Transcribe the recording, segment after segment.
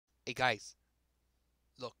Hey guys,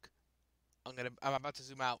 look. I'm about to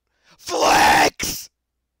zoom out. Flex!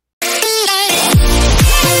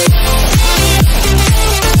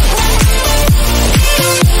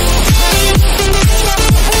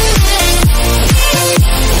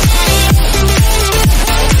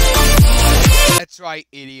 That's right,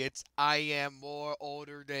 idiots. I am more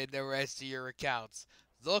older than the rest of your accounts.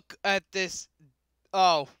 Look at this.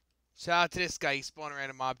 Oh, shout out to this guy. He spawned a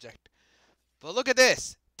random object. But look at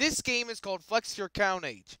this. This game is called Flex Your Account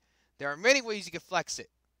Age. There are many ways you can flex it.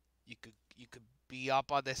 You could be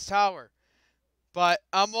up on this tower. But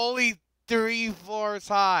I'm only 3 floors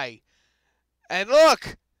high. And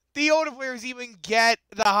look! The older players even get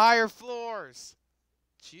the higher floors.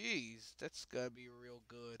 Jeez, that's gotta be real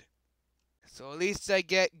good. So at least I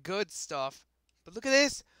get good stuff. But look at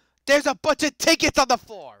this. There's a bunch of tickets on the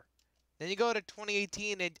floor. Then you go to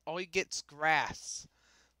 2018 and all you get's grass.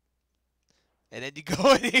 And then you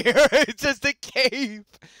go in here, it's just a cave.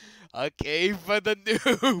 A cave for the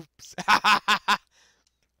noobs.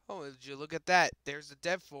 Oh, did you look at that? There's the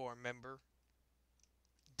dev form, remember?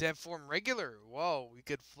 Dev form regular. Whoa, we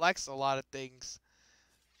could flex a lot of things.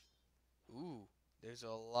 Ooh, there's a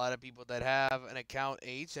lot of people that have an account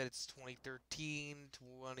age that it's 2013,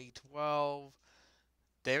 2012.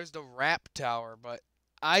 There's the rap tower, but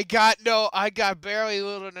I got barely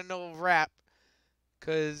little to no rap.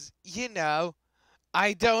 Cause, you know,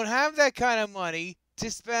 I don't have that kind of money to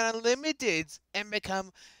spend on limiteds and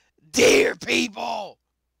become deer people.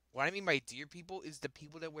 What I mean by deer people is the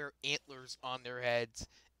people that wear antlers on their heads.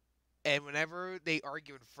 And whenever they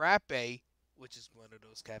argue in Frappe, which is one of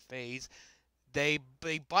those cafes, they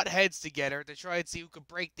butt heads together to try and see who could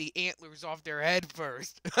break the antlers off their head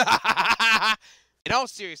first. In all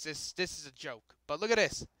seriousness, this is a joke. But look at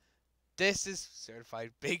this. This is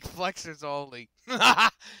certified big flexers only.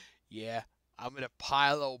 Yeah, I'm in a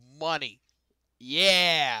pile of money.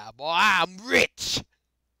 Yeah, boy, I'm rich.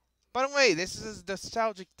 By the way, this is a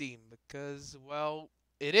nostalgic theme because, well,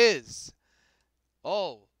 it is.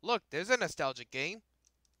 Oh, look, there's a nostalgic game.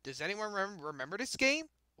 Does anyone remember this game?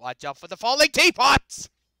 Watch out for the falling teapots!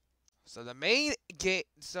 So the main game,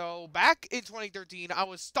 so back in 2013, I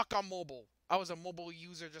was stuck on mobile. I was a mobile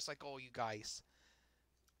user just like all you guys.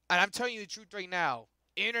 And I'm telling you the truth right now.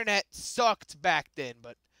 Internet sucked back then,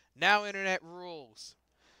 but now internet rules.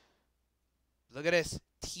 Look at this.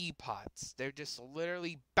 Teapots. They're just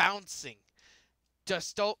literally bouncing.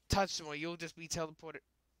 Just don't touch them or you'll just be teleported.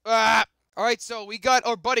 Ah! Alright, so we got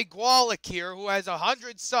our buddy Gwalik here who has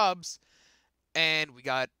 100 subs. And we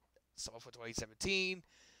got someone from 2017.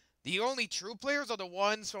 The only true players are the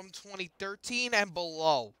ones from 2013 and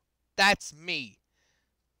below. That's me.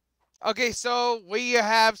 Okay, so we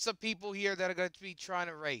have some people here that are going to be trying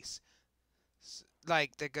to race.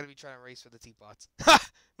 Like, they're going to be trying to race for the teapots.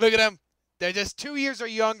 Look at them. They're just 2 years or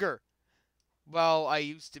younger. Well, I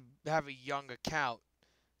used to have a young account.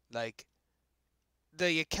 Like,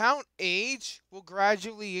 the account age will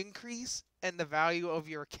gradually increase, and the value of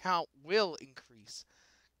your account will increase.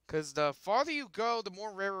 Because the farther you go, the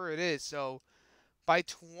more rarer it is. So, by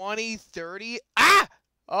 2030... Ah!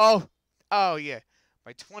 Oh, yeah.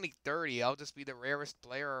 By 2030, I'll just be the rarest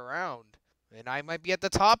player around. And I might be at the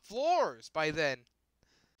top floors by then.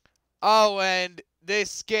 Oh, and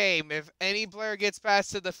this game, if any player gets past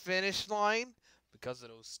to the finish line, because of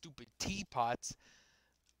those stupid teapots,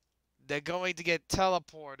 they're going to get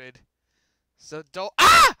teleported. So don't...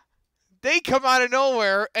 Ah! They come out of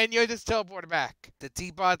nowhere, and you're just teleported back. The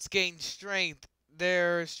teapots gain strength.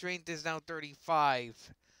 Their strength is now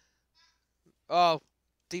 35. Oh,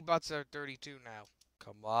 teapots are 32 now.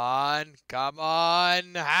 Come on, come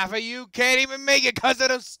on. Half of you can't even make it because of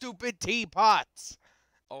those stupid teapots.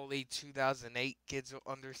 Only 2008 kids will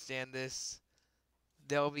understand this.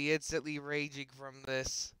 They'll be instantly raging from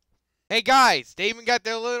this. Hey guys, they even got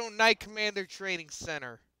their little Night Commander training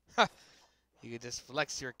center. You can just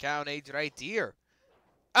flex your account age right here.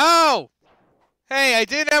 Oh! Hey, I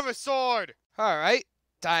didn't have a sword. Alright,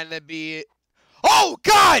 time to be... Oh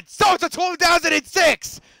God! So it's a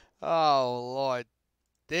 2006! Oh Lord.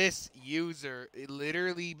 This user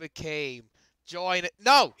literally became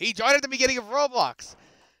No, he joined at the beginning of Roblox.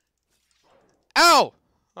 Ow!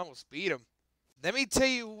 Almost beat him. Let me tell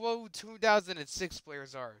you who 2006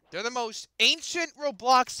 players are. They're the most ancient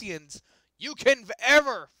Robloxians you can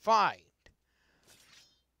ever find.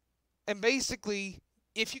 And basically,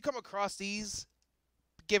 if you come across these,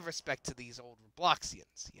 give respect to these old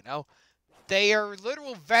Robloxians, you know? They are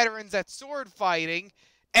literal veterans at sword fighting,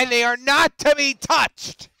 and they are not to be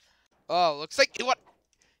touched. Oh, looks like you want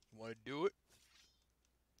to do it?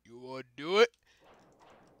 You want to do it?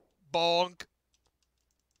 Bonk.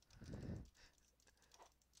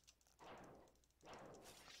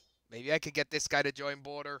 Maybe I could get this guy to join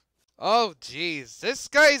Border. Oh, jeez. This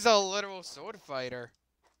guy's a literal sword fighter.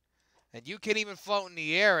 And you can even float in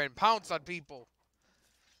the air and pounce on people.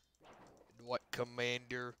 What,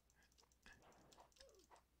 Commander?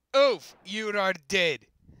 Oof! You are dead.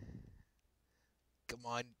 Come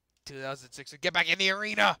on, 2006. Get back in the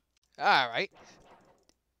arena. Alright.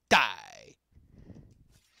 Die.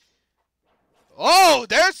 Oh,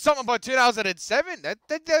 there's something about 2007. That's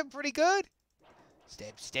pretty good.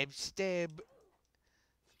 Stab, stab, stab.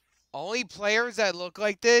 Only players that look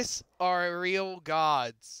like this are real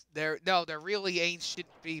gods. They're really ancient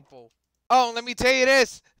people. Oh, let me tell you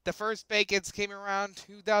this. The first Bacons came around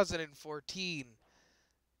 2014.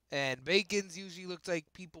 And Bacons usually look like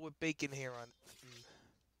people with bacon hair on.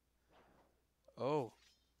 Oh.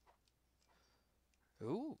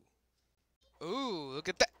 Ooh. Ooh, look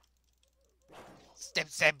at that. Step,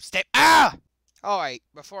 step, step. Ah! Alright,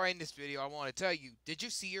 before I end this video, I want to tell you, did you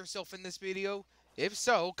see yourself in this video? If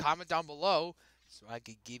so, comment down below so I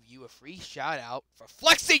could give you a free shout out for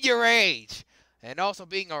flexing your age and also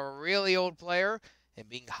being a really old player and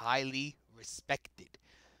being highly respected.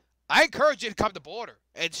 I encourage you to come to Border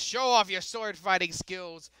and show off your sword fighting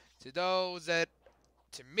skills to those to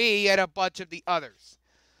me and a bunch of the others.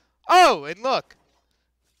 Oh, and look,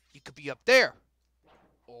 you could be up there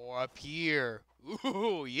or up here.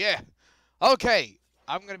 Ooh, yeah. Okay,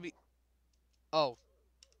 I'm gonna be. Oh,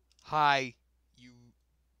 hi.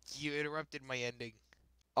 You interrupted my ending.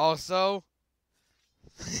 Also,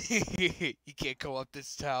 you can't go up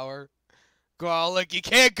this tower. Growlick, you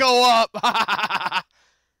can't go up!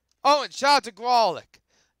 Oh, and shout out to Growlick.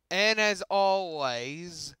 And as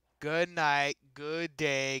always, good night, good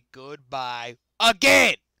day, goodbye.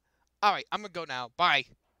 Again! Alright, I'm gonna go now. Bye.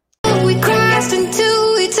 We crashed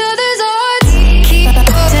into each other's arms.